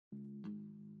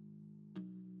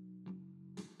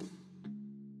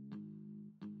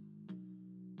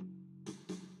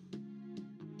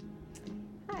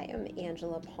am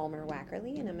Angela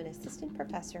Palmer-Wackerly, and I'm an assistant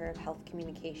professor of health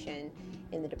communication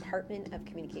in the Department of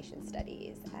Communication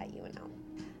Studies at UNL.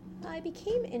 I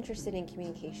became interested in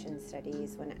communication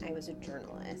studies when I was a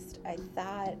journalist. I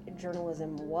thought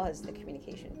journalism was the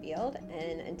communication field,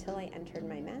 and until I entered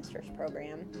my master's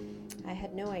program, I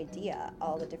had no idea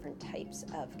all the different types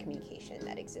of communication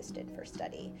that existed for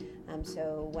study.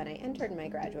 So when I entered my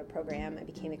graduate program, I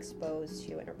became exposed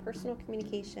to interpersonal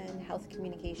communication, health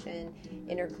communication,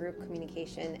 intergroup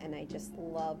communication, and I just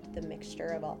loved the mixture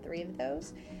of all three of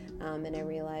those. And I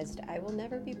realized I will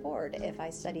never be bored if I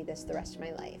study this the rest of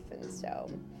my life, and so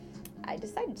I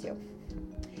decided to.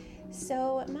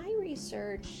 So my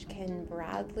research can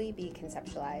broadly be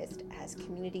conceptualized as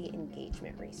community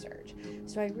engagement research.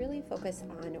 So I really focus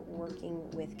on working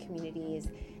with communities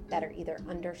that are either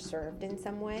underserved in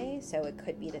some way. So it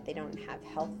could be that they don't have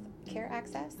health care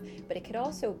access, but it could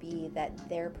also be that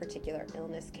their particular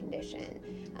illness condition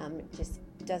just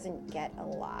doesn't get a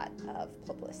lot of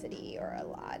publicity or a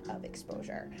lot of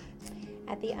exposure.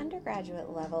 At the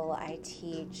undergraduate level, I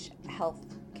teach health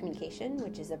communication,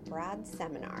 which is a broad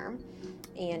seminar,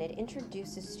 and it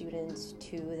introduces students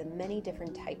to the many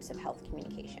different types of health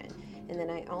communication. And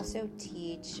then I also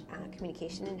teach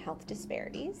communication and health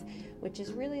disparities, which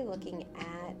is really looking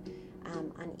at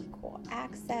unequal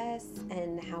access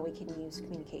and how we can use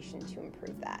communication to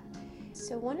improve that.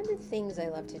 So one of the things I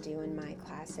love to do in my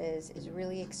classes is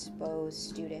really expose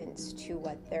students to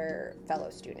what their fellow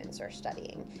students are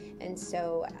studying. And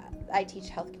so I teach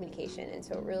health communication, and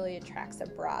so it really attracts a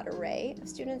broad array of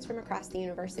students from across the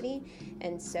university.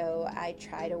 And so I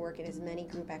try to work in as many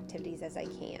group activities as I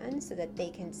can so that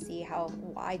they can see how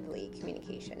widely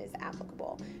communication is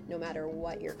applicable, no matter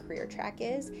what your career track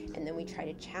is. And then we try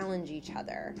to challenge each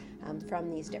other from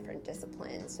these different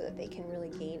disciplines so that they can really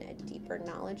gain a deeper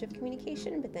knowledge of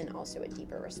communication, but then also a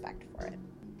deeper respect for it.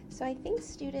 So I think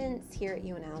students here at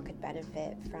UNL could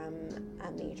benefit from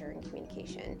a major in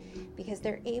communication because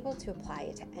they're able to apply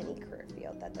it to any career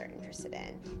field that they're interested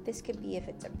in. This could be if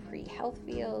it's a pre-health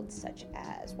field, such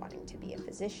as wanting to be a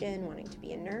physician, wanting to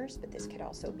be a nurse, but this could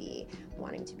also be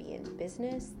wanting to be in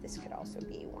business. This could also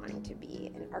be wanting to be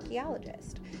an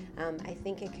archaeologist. I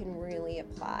think it can really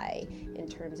apply in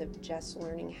terms of just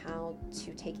learning how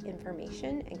to take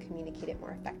information and communicate it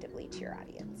more effectively to your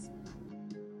audience.